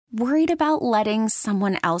Worried about letting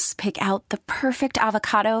someone else pick out the perfect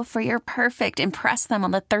avocado for your perfect impress them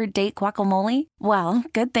on the third date guacamole? Well,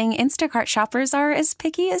 good thing Instacart shoppers are as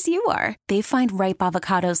picky as you are. They find ripe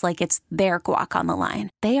avocados like it's their guac on the line.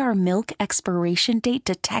 They are milk expiration date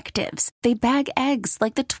detectives. They bag eggs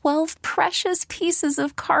like the 12 precious pieces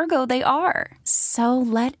of cargo they are. So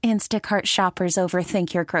let Instacart shoppers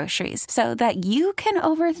overthink your groceries so that you can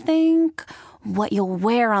overthink what you'll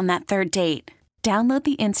wear on that third date. Download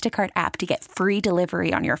the Instacart app to get free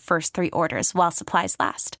delivery on your first 3 orders while supplies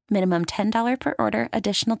last. Minimum $10 per order.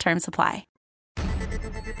 Additional terms apply.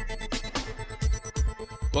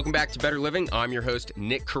 Welcome back to Better Living. I'm your host,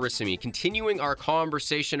 Nick Carissimi. Continuing our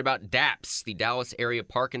conversation about DAPS, the Dallas Area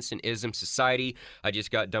Parkinsonism Society. I just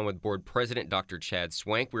got done with board president, Dr. Chad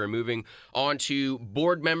Swank. We are moving on to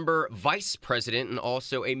board member, vice president, and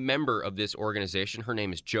also a member of this organization. Her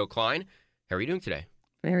name is Jo Klein. How are you doing today?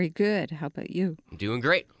 Very good. How about you? I'm doing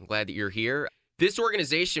great. I'm glad that you're here. This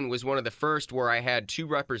organization was one of the first where I had 2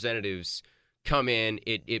 representatives come in.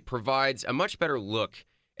 It provides a much better look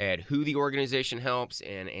at who the organization helps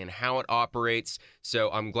and how it operates.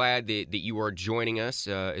 So I'm glad that you are joining us,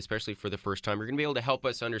 especially for the first time. You're going to be able to help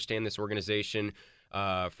us understand this organization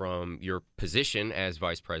from your position as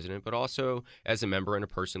vice president, but also as a member and a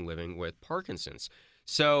person living with Parkinson's.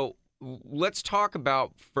 So let's talk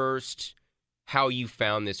about first how you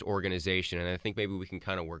found this organization, and I think maybe we can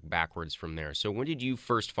kind of work backwards from there. So when did you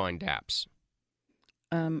first find DAPS?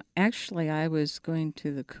 Actually, I was going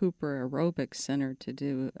to the Cooper Aerobics Center to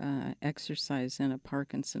do exercise in a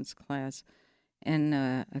Parkinson's class, and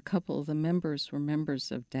a couple of the members were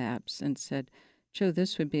members of DAPS and said, "Joe,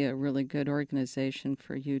 this would be a really good organization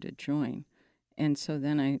for you to join." And so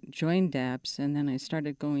then I joined DAPS, and then I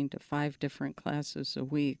started going to 5 different classes a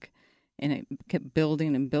week. And it kept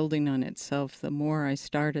building and building on itself. The more I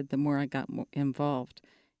started, the more I got involved.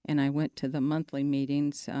 And I went to the monthly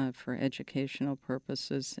meetings for educational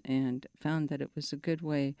purposes and found that it was a good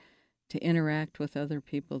way to interact with other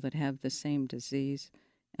people that have the same disease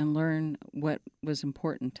and learn what was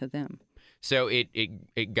important to them. So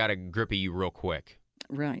it got a grip of you real quick.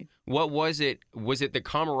 Right. What was it? Was it the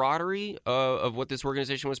camaraderie of what this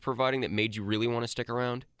organization was providing that made you really want to stick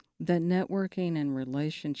around? The networking and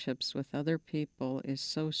relationships with other people is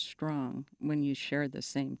so strong when you share the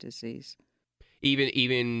same disease.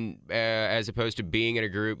 Even as opposed to being in a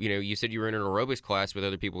group, you said you were in an aerobics class with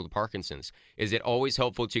other people with Parkinson's. Is it always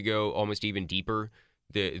helpful to go almost even deeper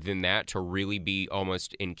than that, to really be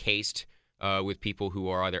almost encased with people who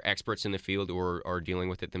are either experts in the field or are dealing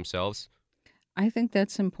with it themselves? I think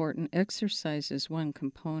that's important. Exercise is one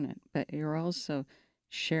component, but you're also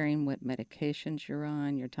sharing what medications you're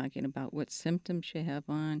on. You're talking about what symptoms you have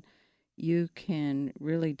on. You can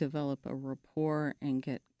really develop a rapport and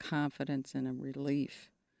get confidence and a relief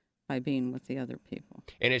by being with the other people.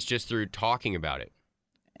 And it's just through talking about it.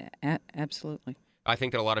 Absolutely. I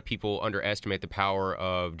think that a lot of people underestimate the power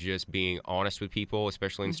of just being honest with people,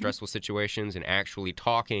 especially in stressful situations, and actually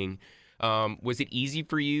talking. Was it easy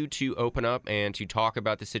for you to open up and to talk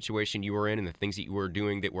about the situation you were in and the things that you were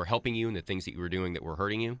doing that were helping you and the things that you were doing that were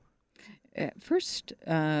hurting you? At first,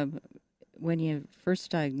 when you're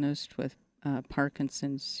first diagnosed with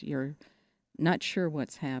Parkinson's, you're not sure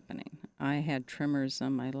what's happening. I had tremors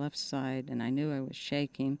on my left side, and I knew I was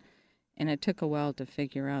shaking, and it took a while to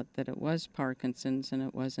figure out that it was Parkinson's and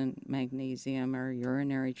it wasn't magnesium or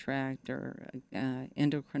urinary tract or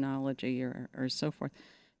endocrinology or so forth.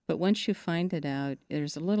 But once you find it out,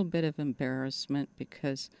 there's a little bit of embarrassment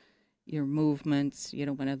because your movements, you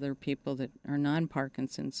don't want other people that are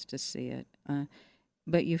non-Parkinson's to see it.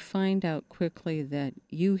 But you find out quickly that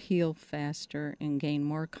you heal faster and gain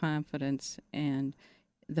more confidence, and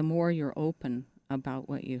the more you're open about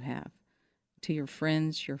what you have to your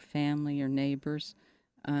friends, your family, your neighbors,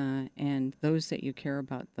 and those that you care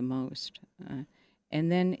about the most. And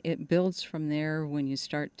then it builds from there when you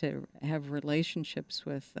start to have relationships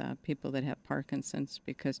with people that have Parkinson's,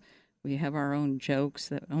 because we have our own jokes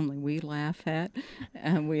that only we laugh at.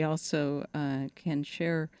 And we also can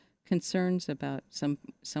share concerns about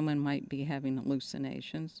someone might be having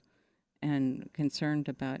hallucinations, and concerned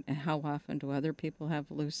about how often do other people have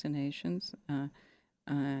hallucinations,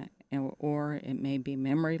 or it may be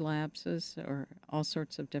memory lapses or all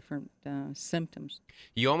sorts of different symptoms.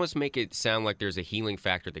 You almost make it sound like there's a healing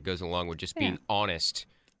factor that goes along with just being honest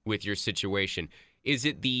with your situation. Is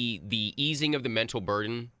it the easing of the mental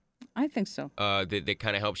burden? I think so. That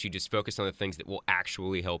kind of helps you just focus on the things that will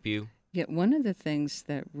actually help you? Yet one of the things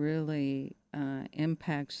that really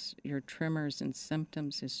impacts your tremors and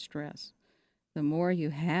symptoms is stress. The more you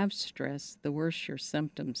have stress, the worse your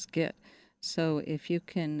symptoms get. So if you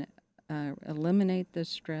can eliminate the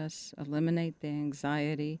stress, eliminate the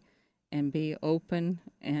anxiety, and be open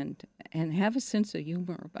and have a sense of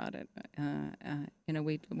humor about it.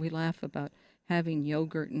 We laugh about having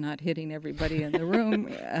yogurt and not hitting everybody in the room.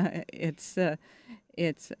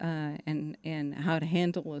 And how to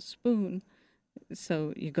handle a spoon.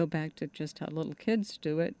 So you go back to just how little kids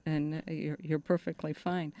do it, and you're perfectly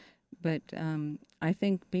fine. But I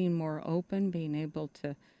think being more open, being able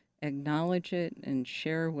to acknowledge it and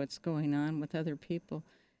share what's going on with other people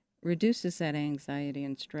reduces that anxiety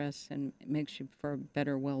and stress and makes you for a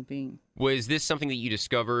better well-being. Was this something that you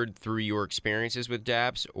discovered through your experiences with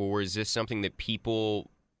DAPS, or is this something that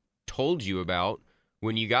people told you about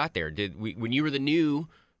when you got there? When you were the new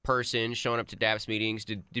person showing up to DAPS meetings,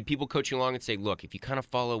 did people coach you along and say, look, if you kind of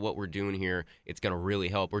follow what we're doing here, it's going to really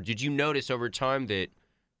help? Or did you notice over time that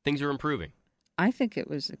things are improving? I think it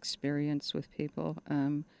was experience with people.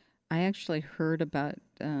 I actually heard about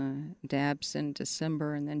DAPS in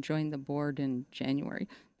December and then joined the board in January.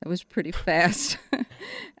 That was pretty fast.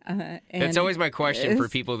 That's always my question for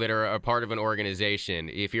people that are a part of an organization.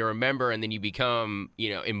 If you're a member and then you become,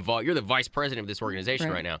 involved, you're the vice president of this organization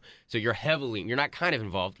right now. So you're not kind of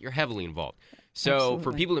involved, you're heavily involved. So Absolutely.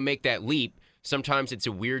 For people to make that leap, sometimes it's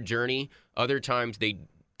a weird journey. Other times they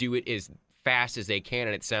do it as fast as they can,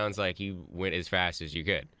 and it sounds like you went as fast as you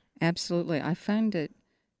could. Absolutely. I find it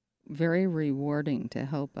very rewarding to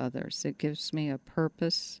help others. It gives me a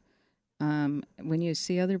purpose. When you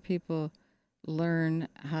see other people learn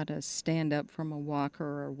how to stand up from a walker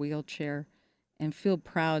or a wheelchair and feel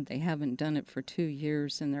proud they haven't done it for 2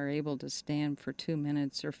 years and they're able to stand for 2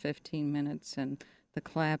 minutes or 15 minutes and the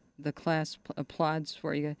class applauds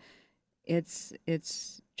for you, it's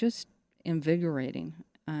just invigorating,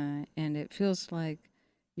 and it feels like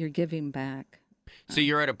you're giving back. So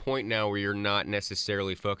you're at a point now where you're not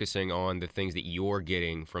necessarily focusing on the things that you're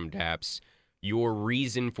getting from DAPS. Your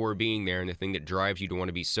reason for being there and the thing that drives you to want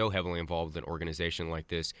to be so heavily involved in an organization like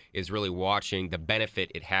this is really watching the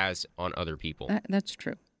benefit it has on other people. That's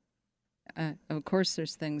true. Of course,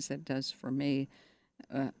 there's things it does for me,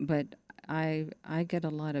 but I get a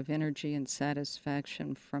lot of energy and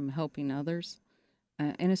satisfaction from helping others,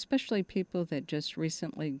 and especially people that just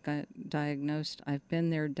recently got diagnosed. I've been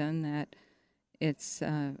there, done that. It's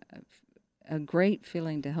a great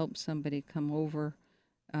feeling to help somebody come over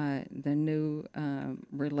the new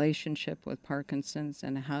relationship with Parkinson's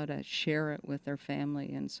and how to share it with their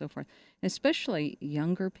family and so forth. And especially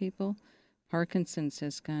younger people. Parkinson's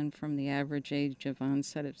has gone from the average age of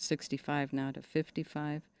onset of 65 now to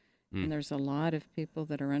 55. And there's a lot of people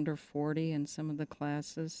that are under 40 in some of the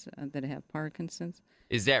classes that have Parkinson's.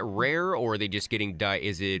 Is that rare, or are they just getting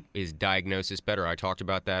is diagnosis better? I talked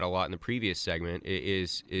about that a lot in the previous segment.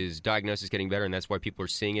 Is diagnosis getting better, and that's why people are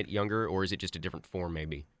seeing it younger, or is it just a different form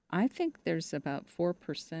maybe? I think there's about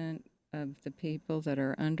 4% of the people that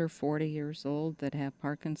are under 40 years old that have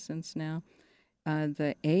Parkinson's now.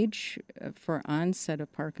 The age for onset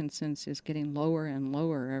of Parkinson's is getting lower and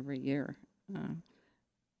lower every year.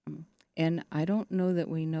 And I don't know that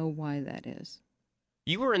we know why that is.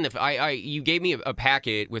 You were in you gave me a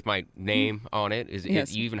packet with my name on it.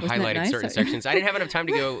 Yes. You even Wasn't that highlighted nice? certain sections. I didn't have enough time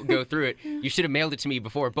to go through it. You should have mailed it to me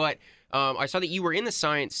before. But I saw that you were in the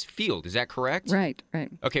science field. Is that correct? Right.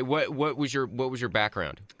 Okay. What was your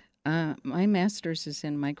background? My master's is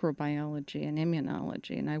in microbiology and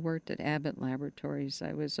immunology, and I worked at Abbott Laboratories.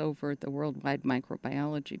 I was over at the worldwide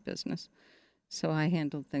microbiology business. So I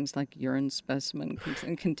handled things like urine specimen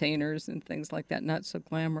containers and things like that. Not so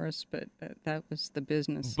glamorous, but that was the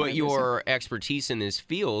business. But your expertise in this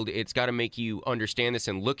field, it's got to make you understand this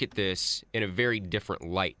and look at this in a very different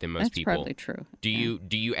light than most people. That's probably true.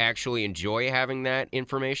 Do you actually enjoy having that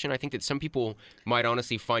information? I think that some people might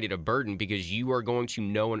honestly find it a burden because you are going to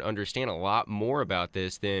know and understand a lot more about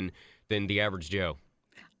this than the average Joe.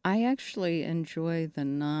 I actually enjoy the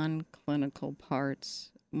non-clinical parts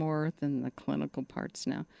more than the clinical parts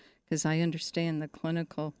now, because I understand the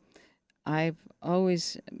clinical. I've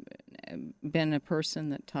always been a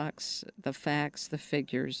person that talks the facts, the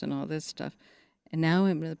figures, and all this stuff. And now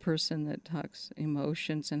I'm the person that talks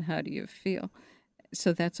emotions and how do you feel.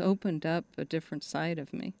 So that's opened up a different side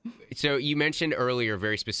of me. So you mentioned earlier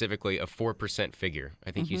very specifically a 4% figure.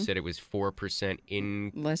 I think you said it was 4%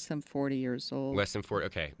 in... Less than 40 years old. Less than 40.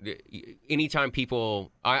 Okay. Anytime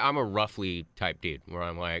people... I'm a roughly type dude where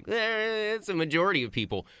I'm like, it's a majority of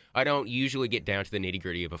people. I don't usually get down to the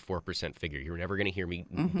nitty-gritty of a 4% figure. You're never going to hear me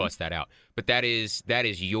bust that out. But that is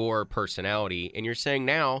your personality. And you're saying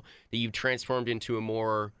now that you've transformed into a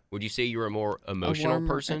more... Would you say you're a more emotional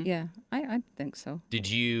person? Yeah, I think so. Did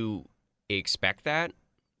you expect that?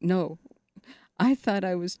 No. I thought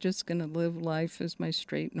I was just going to live life as my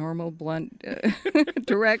straight, normal, blunt,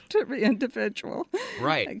 direct individual.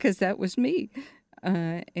 Right. Because that was me.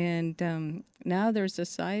 And now there's a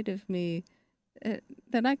side of me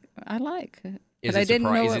that I like. But I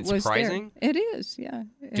didn't know it was surprising? there. It is, yeah.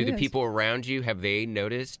 Do the people around you, have they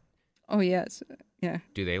noticed? Oh, yes. Yeah.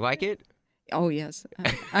 Do they like it? Oh, yes.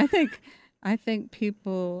 I think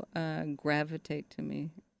people gravitate to me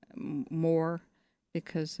more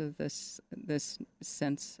because of this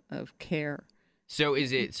sense of care. So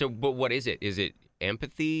but what is it? Is it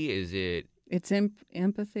empathy? Is it? It's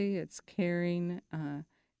empathy, it's caring,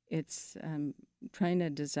 it's trying to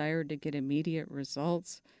desire to get immediate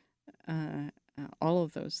results, all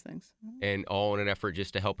of those things. And all in an effort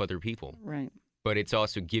just to help other people. Right. But it's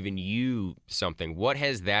also given you something. What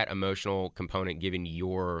has that emotional component given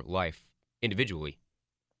your life individually?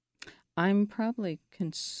 I'm probably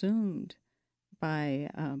consumed by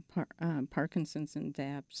Parkinson's and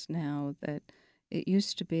DAPS now. That it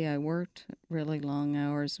used to be I worked really long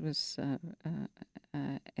hours, was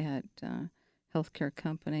at a healthcare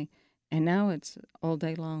company, and now it's all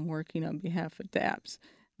day long working on behalf of DAPS.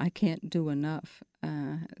 I can't do enough.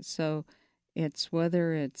 So it's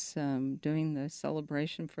whether it's doing the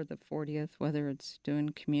celebration for the 40th, whether it's doing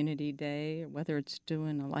Community Day, or whether it's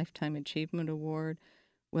doing a Lifetime Achievement Award,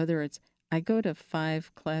 whether it's I go to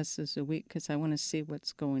 5 classes a week because I want to see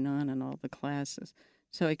what's going on in all the classes.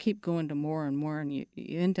 So I keep going to more and more, and you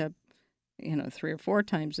end up, 3 or 4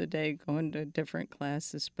 times a day going to different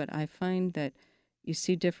classes. But I find that you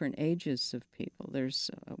see different ages of people. There's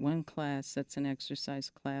one class that's an exercise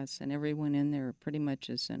class, and everyone in there pretty much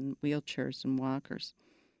is in wheelchairs and walkers.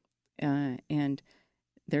 And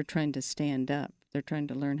they're trying to stand up. They're trying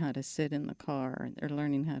to learn how to sit in the car. They're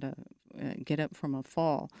learning how to get up from a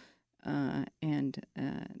fall. And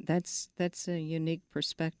that's a unique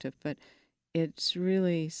perspective, but it's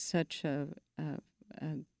really such a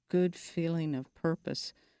good feeling of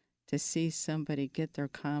purpose to see somebody get their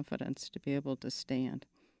confidence to be able to stand.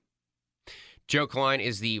 Joe Klein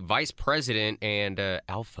is the vice president and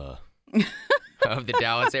alpha of the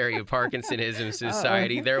Dallas Area Parkinsonism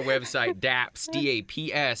Society. Their website, DAPS,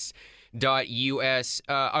 DAPS. .us.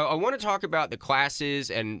 I want to talk about the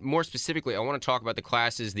classes, and more specifically, I want to talk about the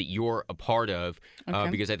classes that you're a part of,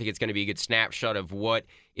 because I think it's going to be a good snapshot of what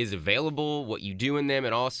is available, what you do in them,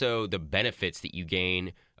 and also the benefits that you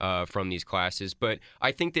gain from these classes. But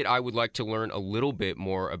I think that I would like to learn a little bit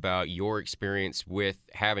more about your experience with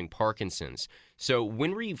having Parkinson's. So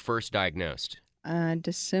when were you first diagnosed?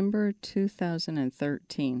 December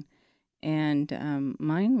 2013. And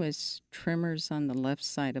mine was tremors on the left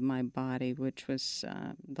side of my body, which was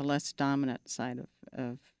the less dominant side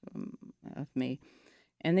of me.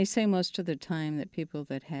 And they say most of the time that people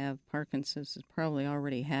that have Parkinson's have probably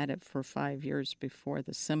already had it for 5 years before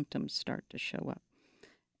the symptoms start to show up.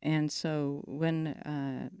 And so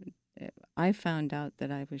when I found out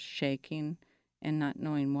that I was shaking and not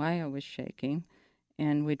knowing why I was shaking,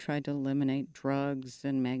 and we tried to eliminate drugs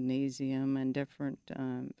and magnesium and different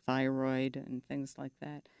thyroid and things like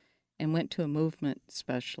that, and went to a movement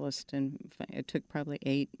specialist. And it took probably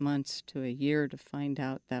 8 months to a year to find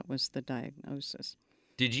out that was the diagnosis.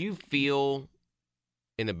 Did you feel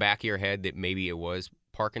in the back of your head that maybe it was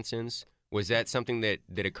Parkinson's? Was that something that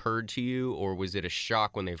occurred to you, or was it a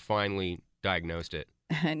shock when they finally diagnosed it?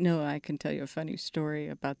 No, I can tell you a funny story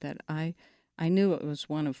about that. I knew it was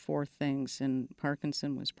one of 4 things, and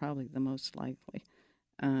Parkinson was probably the most likely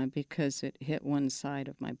because it hit one side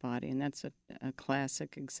of my body, and that's a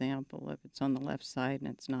classic example of it's on the left side and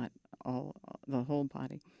it's not the whole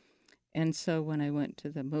body. And so when I went to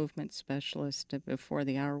the movement specialist before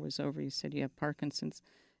the hour was over, he said, "You have Parkinson's."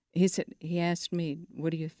 He asked me,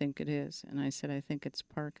 "What do you think it is?" And I said, "I think it's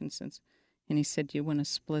Parkinson's." And he said, "Do you want to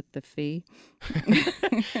split the fee?"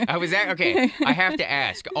 Okay, I have to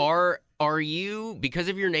ask, are you, because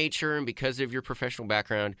of your nature and because of your professional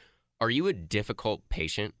background, are you a difficult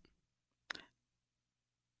patient?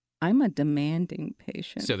 I'm a demanding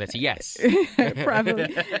patient. So that's a yes.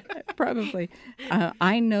 Probably.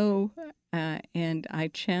 I know, and I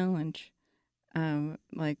challenge, I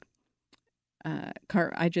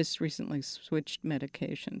just recently switched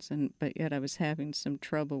medications, but yet I was having some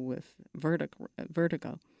trouble with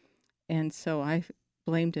vertigo, and so I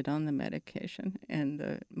blamed it on the medication.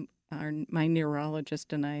 And my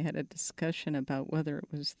neurologist and I had a discussion about whether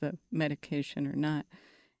it was the medication or not.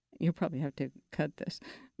 You'll probably have to cut this,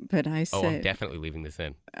 but I said, I'm definitely leaving this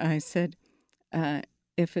in. I said,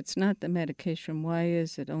 if it's not the medication, why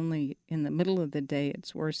is it only in the middle of the day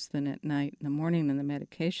it's worse than at night, in the morning, and the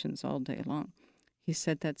medication's all day long? he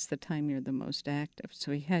said that's the time you're the most active.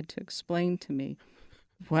 So he had to explain to me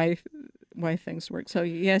why things work. So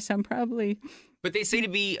yes, I'm probably. But they say to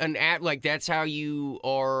be like that's how you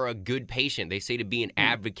are a good patient. They say to be an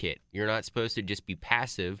advocate. You're not supposed to just be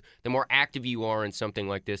passive. The more active you are in something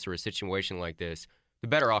like this or a situation like this, the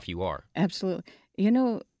better off you are. Absolutely. You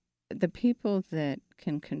know, the people that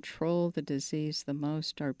can control the disease the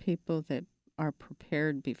most are people that are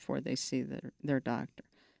prepared before they see their doctor.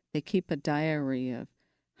 They keep a diary of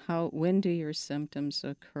when do your symptoms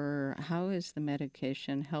occur? How is the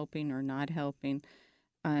medication helping or not helping?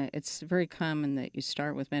 It's very common that you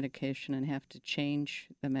start with medication and have to change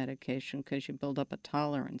the medication because you build up a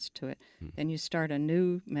tolerance to it. Then you start a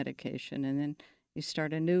new medication, and then you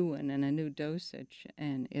start a new one and a new dosage.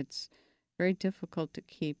 And it's very difficult to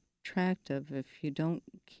keep track of if you don't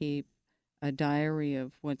keep a diary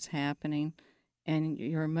of what's happening. And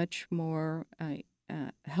you're much more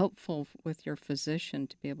helpful with your physician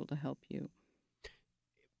to be able to help you.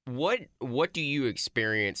 What do you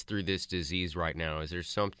experience through this disease right now? Is there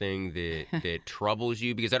something that troubles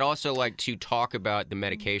you? Because I'd also like to talk about the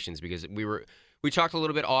medications, because we talked a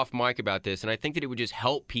little bit off mic about this, and I think that it would just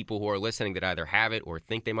help people who are listening that either have it or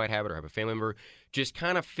think they might have it or have a family member just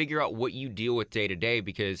kind of figure out what you deal with day to day,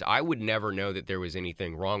 because I would never know that there was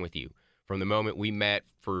anything wrong with you from the moment we met,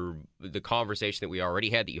 for the conversation that we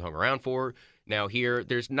already had that you hung around for. Now here,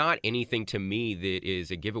 there's not anything to me that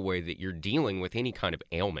is a giveaway that you're dealing with any kind of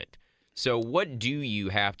ailment. So what do you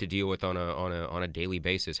have to deal with on a daily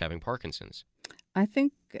basis having Parkinson's? I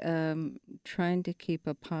think trying to keep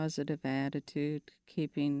a positive attitude,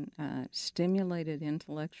 keeping stimulated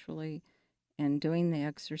intellectually, and doing the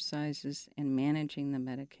exercises and managing the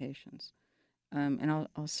medications. And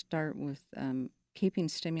I'll start with keeping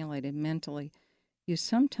stimulated mentally. You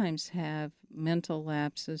sometimes have mental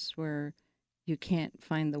lapses where you can't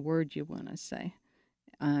find the word you want to say.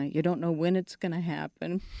 You don't know when it's going to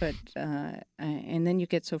happen, but and then you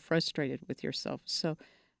get so frustrated with yourself. So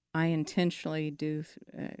I intentionally do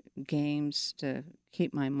games to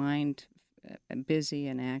keep my mind busy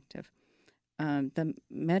and active. The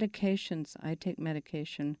medications, I take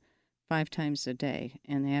medication 5 times a day,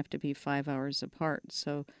 and they have to be 5 hours apart.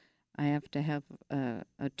 So I have to have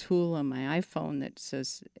a tool on my iPhone that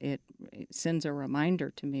says it sends a reminder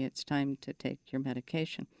to me it's time to take your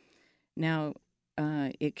medication. Now,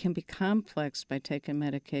 it can be complex by taking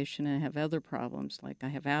medication and have other problems, like I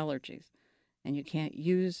have allergies, and you can't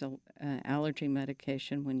use allergy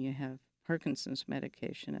medication when you have Parkinson's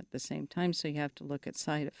medication at the same time, so you have to look at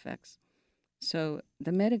side effects. So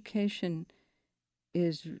the medication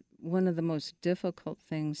is one of the most difficult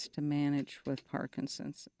things to manage with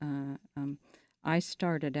Parkinson's. I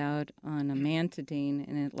started out on amantadine,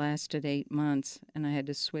 and it lasted 8 months, and I had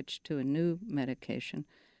to switch to a new medication.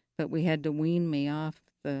 But we had to wean me off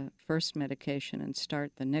the first medication and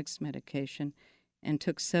start the next medication, and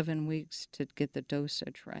took 7 weeks to get the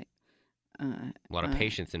dosage right. A lot of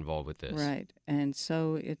patience involved with this. Right. And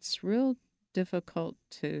so it's real difficult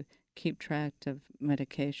to keep track of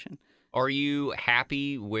medication. Are you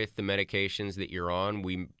happy with the medications that you're on?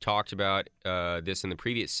 We talked about this in the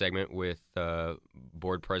previous segment with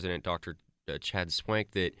board president Dr. Chad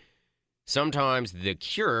Swank, that sometimes the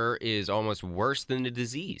cure is almost worse than the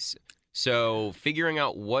disease. So figuring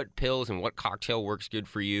out what pills and what cocktail works good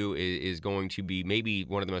for you is going to be maybe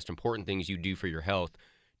one of the most important things you do for your health.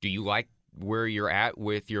 Do you like where you're at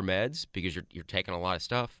with your meds, because you're taking a lot of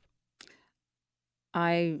stuff?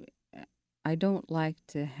 I don't like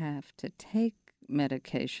to have to take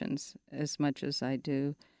medications as much as I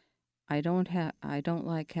do. I don't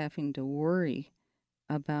like having to worry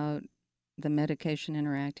about the medication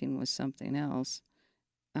interacting with something else.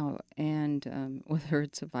 And whether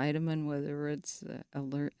it's a vitamin, whether it's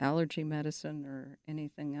allergy medicine or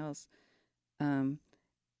anything else.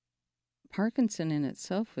 Parkinson in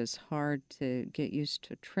itself is hard to get used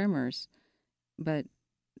to tremors, but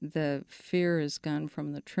the fear has gone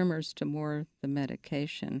from the tremors to more the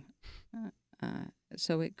medication.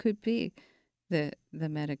 So it could be that the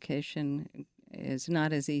medication is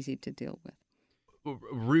not as easy to deal with.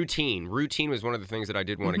 Routine was one of the things that I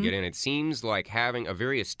did want to get in. It seems like having a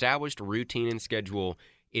very established routine and schedule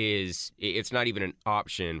it's not even an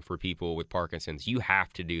option for people with Parkinson's. You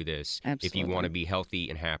have to do this if you want to be healthy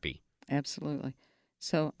and happy. Absolutely.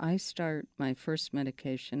 So I start my first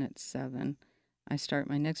medication at 7. I start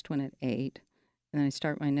my next one at 8. Then I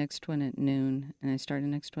start my next one at noon. And I start the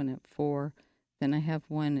next one at 4. Then I have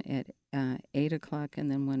one at 8 o'clock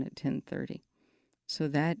and then one at 10:30. So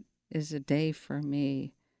that is a day for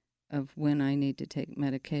me of when I need to take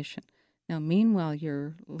medication. Now, meanwhile,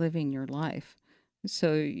 you're living your life.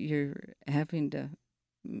 So you're having to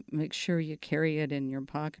make sure you carry it in your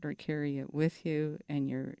pocket or carry it with you, and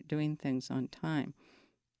you're doing things on time.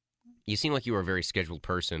 You seem like you are a very scheduled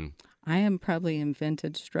person. I am probably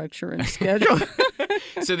invented structure and schedule.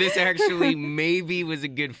 So this actually maybe was a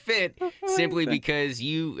good fit simply because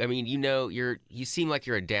you seem like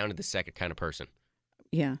you're a down to the second kind of person.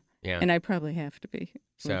 Yeah. Yeah. And I probably have to be.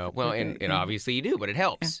 So, well, and obviously you do, but it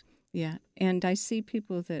helps. Yeah. And I see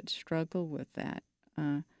people that struggle with that.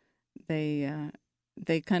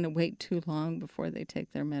 They kind of wait too long before they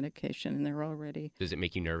take their medication, and they're already... Does it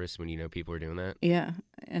make you nervous when you know people are doing that? Yeah.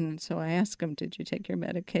 And so I ask them, did you take your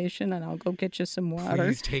medication? And I'll go get you some water.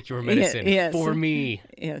 Please take your medicine for me.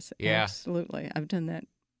 Yes, yeah. Absolutely. I've done that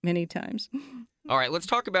many times. All right, let's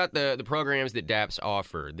talk about the programs that DAPS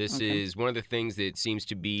offer. This is one of the things that seems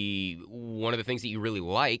to be one of the things that you really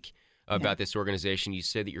like about this organization. You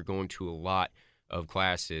said that you're going to a lot of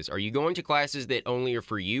classes. Are you going to classes that only are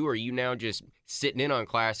for you, or are you now just sitting in on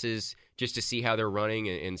classes just to see how they're running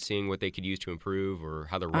and seeing what they could use to improve or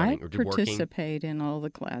how they're running or working? I participate in all the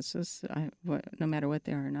classes, no matter what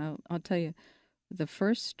they are. And I'll tell you, the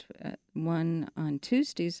first one on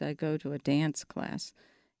Tuesdays, I go to a dance class.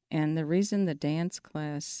 And the reason the dance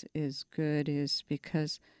class is good is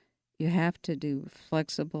because you have to do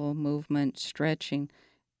flexible movement, stretching,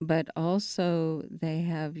 but also they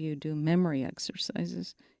have you do memory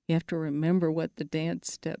exercises. You have to remember what the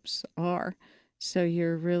dance steps are. So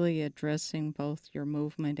you're really addressing both your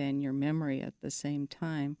movement and your memory at the same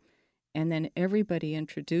time. And then everybody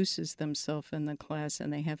introduces themselves in the class,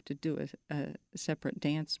 and they have to do a separate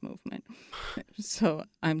dance movement. So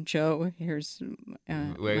I'm Joe. Here's a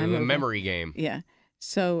memory game. Yeah.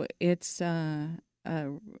 So it's a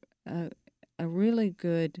really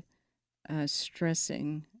good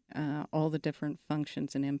stressing all the different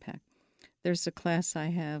functions and impact. There's a class I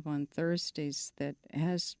have on Thursdays that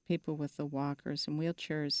has people with the walkers and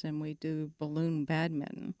wheelchairs, and we do balloon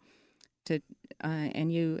badminton.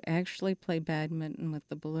 And you actually play badminton with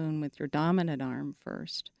the balloon with your dominant arm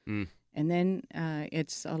first. And then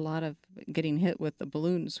it's a lot of getting hit with the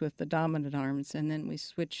balloons with the dominant arms, and then we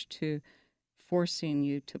switch to forcing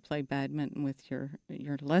you to play badminton with your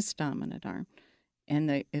less dominant arm. And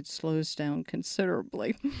it slows down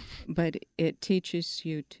considerably, but it teaches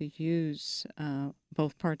you to use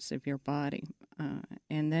both parts of your body.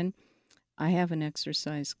 And then I have an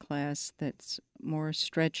exercise class that's more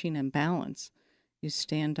stretching and balance. You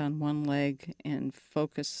stand on one leg and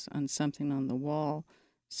focus on something on the wall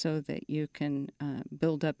so that you can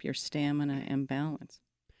build up your stamina and balance.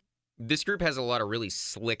 This group has a lot of really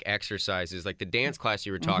slick exercises. Like the dance class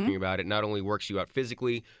you were talking about, it not only works you out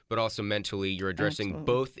physically, but also mentally. You're addressing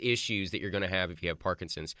both issues that you're going to have if you have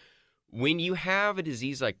Parkinson's. When you have a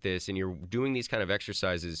disease like this and you're doing these kind of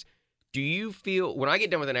exercises, do you feel, when I get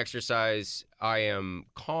done with an exercise, I am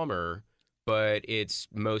calmer, but it's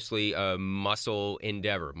mostly a muscle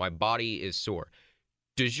endeavor. My body is sore.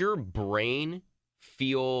 Does your brain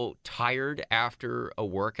feel tired after a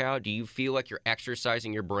workout? Do you feel like you're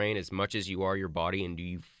exercising your brain as much as you are your body, and do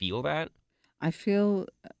you feel that? I feel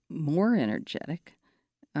more energetic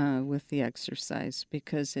with the exercise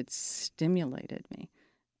because it's stimulated me.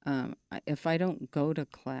 If I don't go to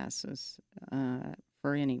classes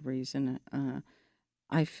for any reason,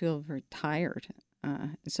 I feel very tired.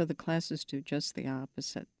 So the classes do just the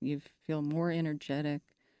opposite. You feel more energetic,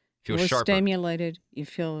 more sharper. Stimulated. You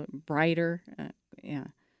feel brighter. Yeah.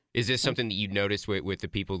 Is this something that you notice with the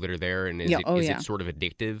people that are there, and is it sort of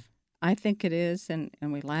addictive? I think it is, and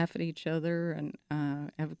we laugh at each other and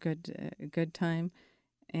have a good time,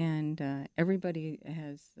 and everybody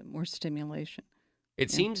has more stimulation.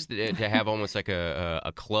 It seems to have almost like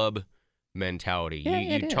a club mentality. Yeah,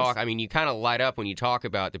 you talk. I mean, you kind of light up when you talk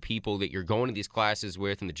about the people that you're going to these classes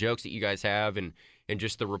with, and the jokes that you guys have, and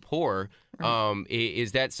just the rapport. Right.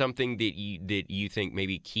 Is that something that you think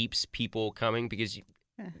maybe keeps people coming? Because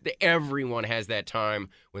everyone has that time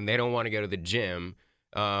when they don't want to go to the gym,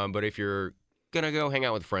 but if you're gonna go hang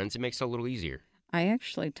out with friends, it makes it a little easier. I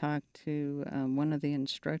actually talked to one of the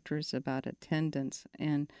instructors about attendance,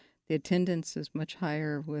 and the attendance is much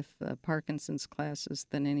higher with Parkinson's classes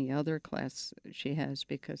than any other class she has,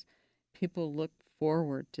 because people look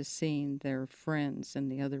forward to seeing their friends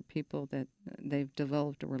and the other people that they've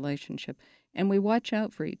developed a relationship. And we watch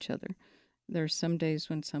out for each other. There's some days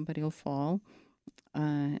when somebody will fall,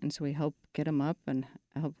 and so we help get them up and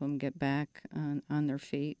help them get back on their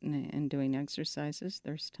feet and doing exercises.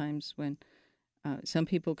 There's times when some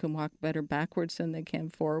people can walk better backwards than they can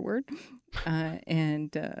forward,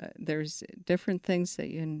 and there's different things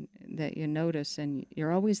that you notice, and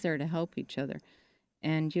you're always there to help each other.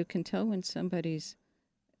 And you can tell when somebody's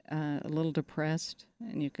a little depressed,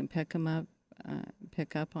 and you can pick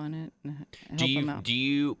up on it, and help them out. Do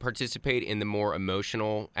you participate in the more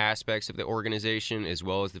emotional aspects of the organization as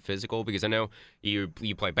well as the physical? Because I know you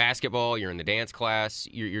play basketball, you're in the dance class,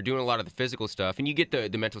 you're doing a lot of the physical stuff, and you get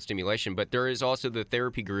the mental stimulation, but there is also the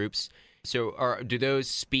therapy groups. So do those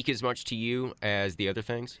speak as much to you as the other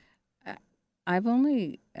things? I've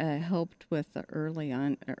only helped with the early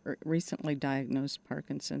on, recently diagnosed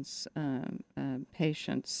Parkinson's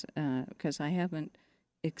patients because I haven't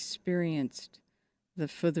experienced the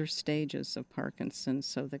further stages of Parkinson's.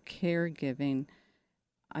 So the caregiving,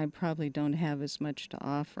 I probably don't have as much to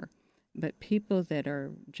offer. But people that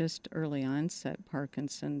are just early onset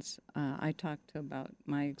Parkinson's, I talked to about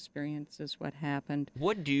my experiences, what happened.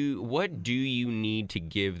 What do you need to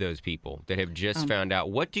give those people that have just found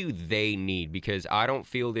out? What do they need? Because I don't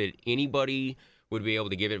feel that anybody would be able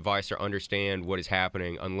to give advice or understand what is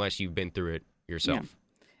happening unless you've been through it yourself.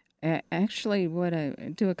 Yeah. Actually, what I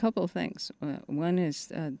do a couple of things. One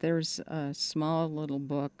is there's a small little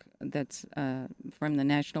book that's from the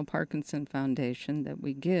National Parkinson Foundation that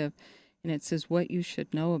we give, and it says what you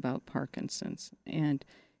should know about Parkinson's, and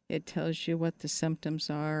it tells you what the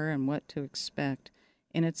symptoms are and what to expect,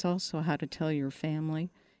 and it's also how to tell your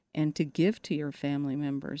family and to give to your family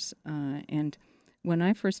members. And when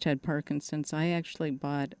I first had Parkinson's, I actually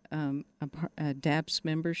bought a DAPS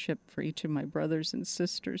membership for each of my brothers and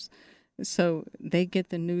sisters, so they get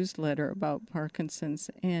the newsletter about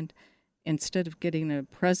Parkinson's, and instead of getting a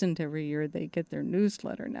present every year, they get their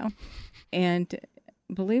newsletter now. And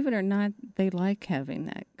believe it or not, they like having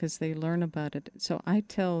that because they learn about it. So I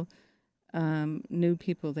tell new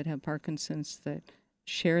people that have Parkinson's that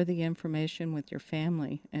share the information with your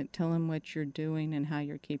family and tell them what you're doing and how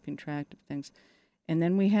you're keeping track of things. And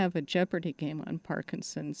then we have a Jeopardy game on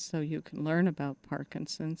Parkinson's, so you can learn about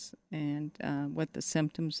Parkinson's and what the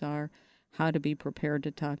symptoms are, how to be prepared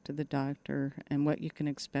to talk to the doctor, and what you can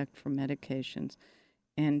expect from medications.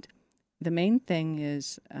 And the main thing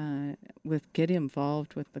is with get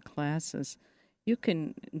involved with the classes, you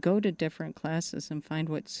can go to different classes and find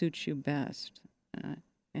what suits you best,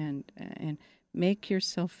 and make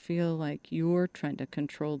yourself feel like you're trying to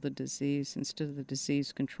control the disease instead of the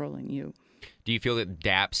disease controlling you. Do you feel that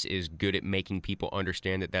DAPS is good at making people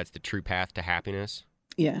understand that that's the true path to happiness?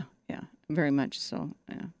 Yeah, very much so.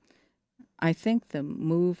 Yeah. I think the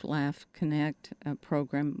Move, Laugh, Connect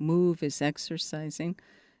program, Move is exercising.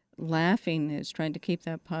 Laughing is trying to keep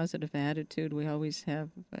that positive attitude. We always have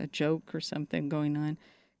a joke or something going on.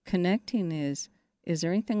 Connecting is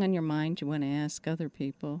there anything on your mind you want to ask other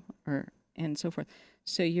people, and so forth.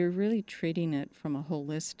 So you're really treating it from a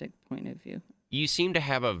holistic point of view. You seem to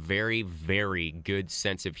have a very, very good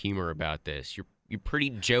sense of humor about this. You're pretty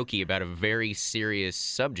jokey about a very serious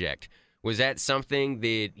subject. Was that something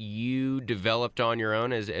that you developed on your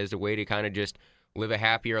own as a way to kind of just live a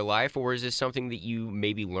happier life, or is this something that you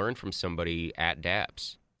maybe learned from somebody at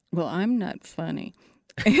DAPS? Well, I'm not funny.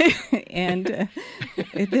 And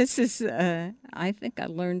this is, I think I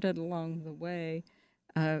learned it along the way,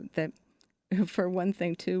 that for one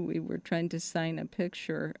thing, too, we were trying to sign a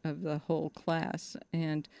picture of the whole class,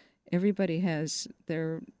 and everybody has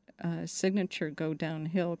their signature go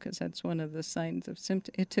downhill because that's one of the signs of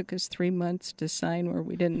symptoms. It took us 3 months to sign where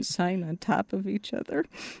we didn't sign on top of each other,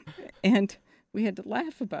 and we had to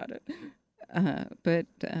laugh about it. But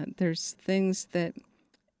there's things that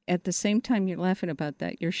at the same time you're laughing about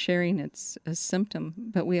that, you're sharing it's a symptom,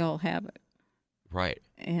 but we all have it. Right.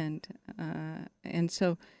 And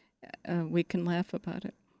so we can laugh about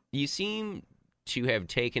it. You seem to have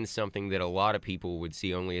taken something that a lot of people would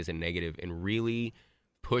see only as a negative and really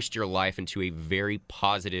pushed your life into a very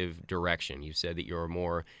positive direction. You said that you're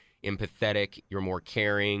more empathetic, you're more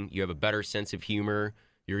caring, you have a better sense of humor,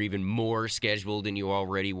 you're even more scheduled than you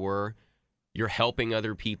already were. You're helping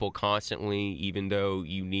other people constantly, even though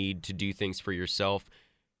you need to do things for yourself.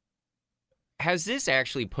 Has this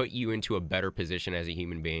actually put you into a better position as a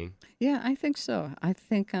human being? Yeah, I think so. I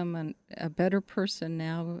think I'm a better person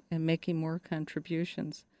now and making more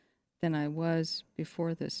contributions than I was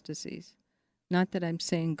before this disease. Not that I'm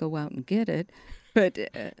saying go out and get it, but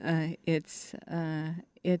it's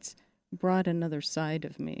brought another side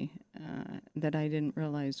of me that I didn't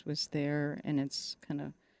realize was there, and it's kind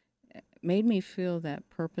of made me feel that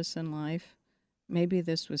purpose in life. Maybe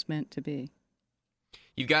this was meant to be.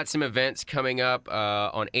 You've got some events coming up.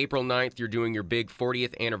 On April 9th, you're doing your big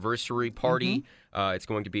 40th anniversary party. Mm-hmm. It's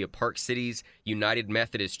going to be at Park Cities United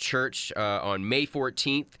Methodist Church on May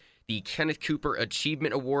 14th. The Kenneth Cooper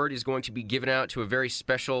Achievement Award is going to be given out to a very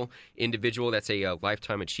special individual. That's a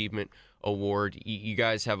Lifetime Achievement Award. You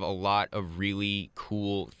guys have a lot of really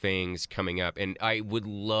cool things coming up, and I would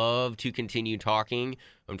love to continue talking.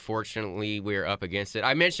 Unfortunately, we're up against it.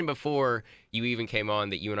 I mentioned before you even came on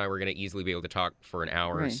that you and I were going to easily be able to talk for an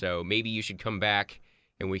hour, Right. so maybe you should come back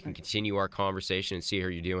and we can continue our conversation and see how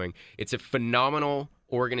you're doing. It's a phenomenal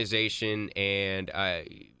organization and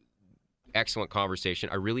excellent conversation.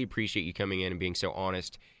 I really appreciate you coming in and being so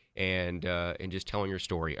honest and just telling your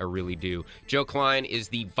story. I really do. Joe Klein is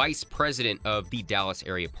the vice president of the Dallas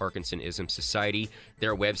Area Parkinsonism Society.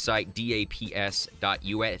 Their website, daps.us,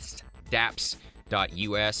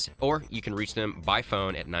 daps.us, or you can reach them by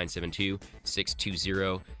phone at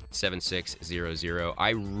 972-620-7600.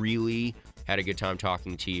 I really had a good time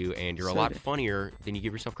talking to you, and you're a lot funnier than you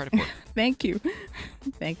give yourself credit for. Thank you.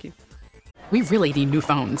 Thank you. We really need new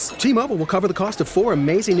phones. T-Mobile will cover the cost of 4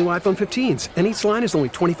 amazing new iPhone 15s, and each line is only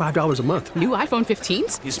 $25 a month. New iPhone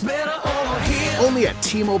 15s? It's better over here. Only at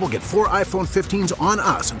T-Mobile, get 4 iPhone 15s on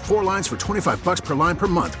us and 4 lines for $25 per line per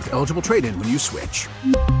month with eligible trade-in when you switch.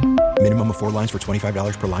 Minimum of 4 lines for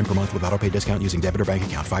 $25 per line per month with autopay discount using debit or bank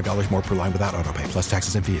account. $5 more per line without autopay, plus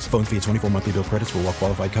taxes and fees. Phone fee at 24 monthly bill credits for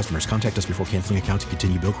well-qualified customers. Contact us before canceling account to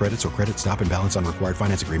continue bill credits or credit stop and balance on required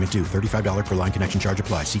finance agreement due. $35 per line connection charge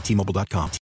applies. See T-Mobile.com.